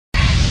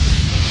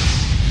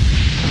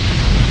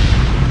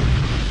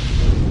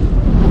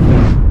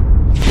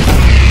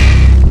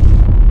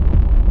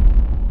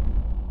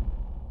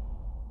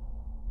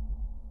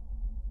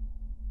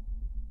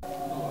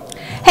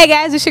Hey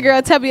guys, it's your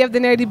girl Tubby of the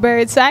Nerdy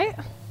Bird site.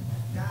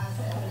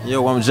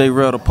 Yo, I'm J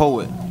Real the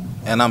Poet.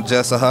 And I'm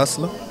Jess, a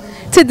Hustler.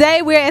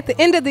 Today we're at the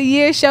end of the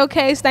year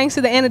showcase thanks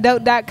to the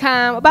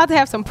antidote.com. About to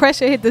have some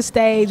pressure hit the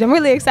stage. I'm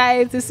really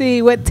excited to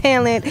see what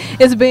talent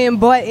is being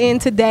brought in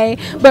today.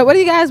 But what are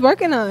you guys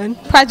working on,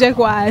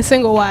 project-wise,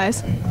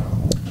 single-wise?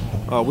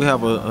 We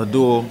have a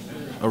dual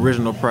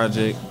original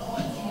project,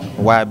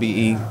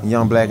 YBE,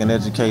 Young, Black, and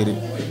Educated.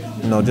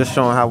 You know, just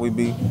showing how we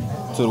be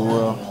to the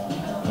world.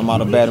 I'm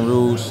out of Baton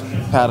Rouge,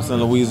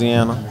 Patterson,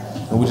 Louisiana,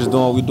 and we just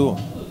doing what we do.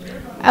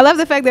 I love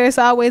the fact that there's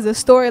always a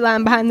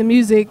storyline behind the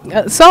music.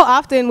 So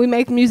often we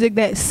make music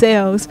that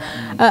sells.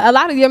 A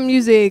lot of your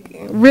music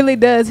really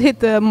does hit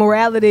the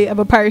morality of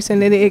a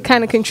person, and it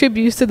kind of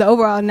contributes to the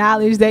overall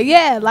knowledge that,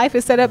 yeah, life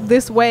is set up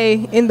this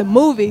way in the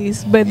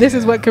movies, but this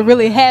is what could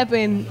really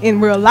happen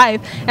in real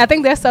life. And I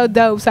think that's so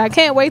dope. So I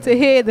can't wait to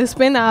hear the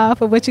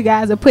spinoff of what you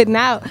guys are putting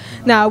out.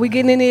 Now, are we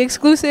getting any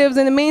exclusives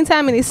in the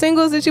meantime? Any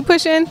singles that you're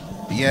pushing?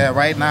 Yeah,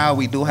 right now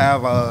we do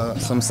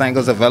have some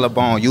singles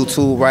available on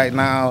YouTube right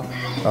now.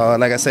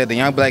 Like I said, the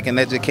Young, Black, and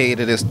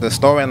Educated, is the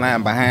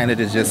storyline behind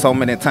it is just so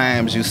many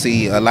times you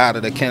see a lot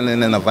of the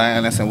killing and the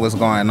violence and what's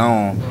going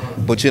on,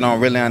 but you don't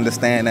really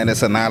understand that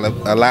it's a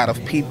lot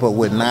of people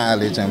with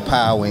knowledge and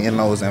power in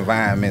those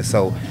environments.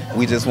 So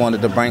we just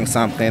wanted to bring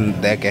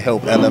something that can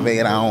help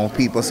elevate our own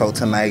people. So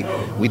tonight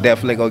we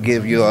definitely gonna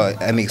give you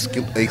an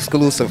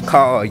exclusive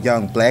called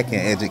Young, Black, and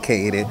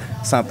Educated,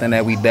 something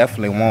that we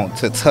definitely want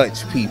to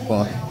touch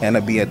people and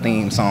to be a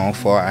theme song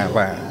for our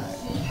environment.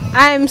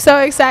 I'm so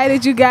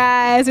excited, you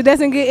guys. It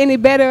doesn't get any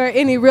better or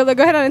any realer.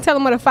 Go ahead on and tell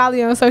them where to follow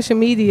you on social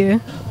media.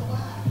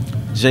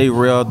 J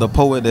Real the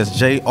Poet, that's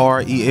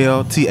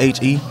JRELTHEPOET.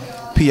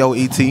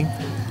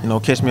 You know,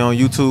 catch me on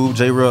YouTube,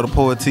 J Real the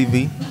Poet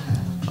TV.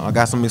 I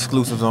got some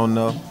exclusives on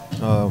there.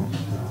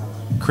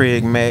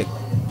 Craig Mack,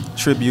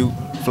 Tribute,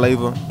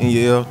 Flavor in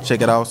your ear.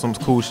 Check it out, some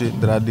cool shit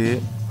that I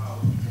did.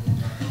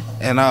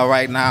 And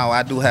right now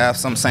I do have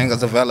some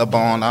singles available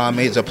on all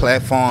major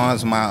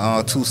platforms.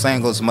 My 2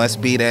 singles,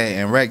 Must Be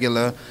There and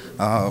Regular,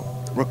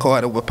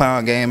 recorded with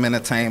Pound Game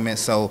Entertainment.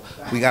 So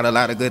we got a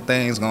lot of good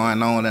things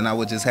going on, and I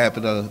was just happy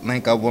to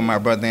link up with my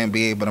brother and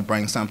be able to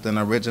bring something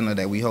original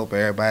that we hope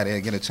everybody will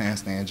get a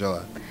chance to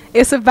enjoy.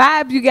 It's a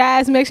vibe, you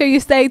guys. Make sure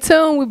you stay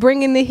tuned. We're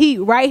bringing the heat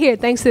right here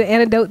thanks to the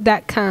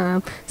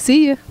antidote.com.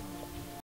 See ya.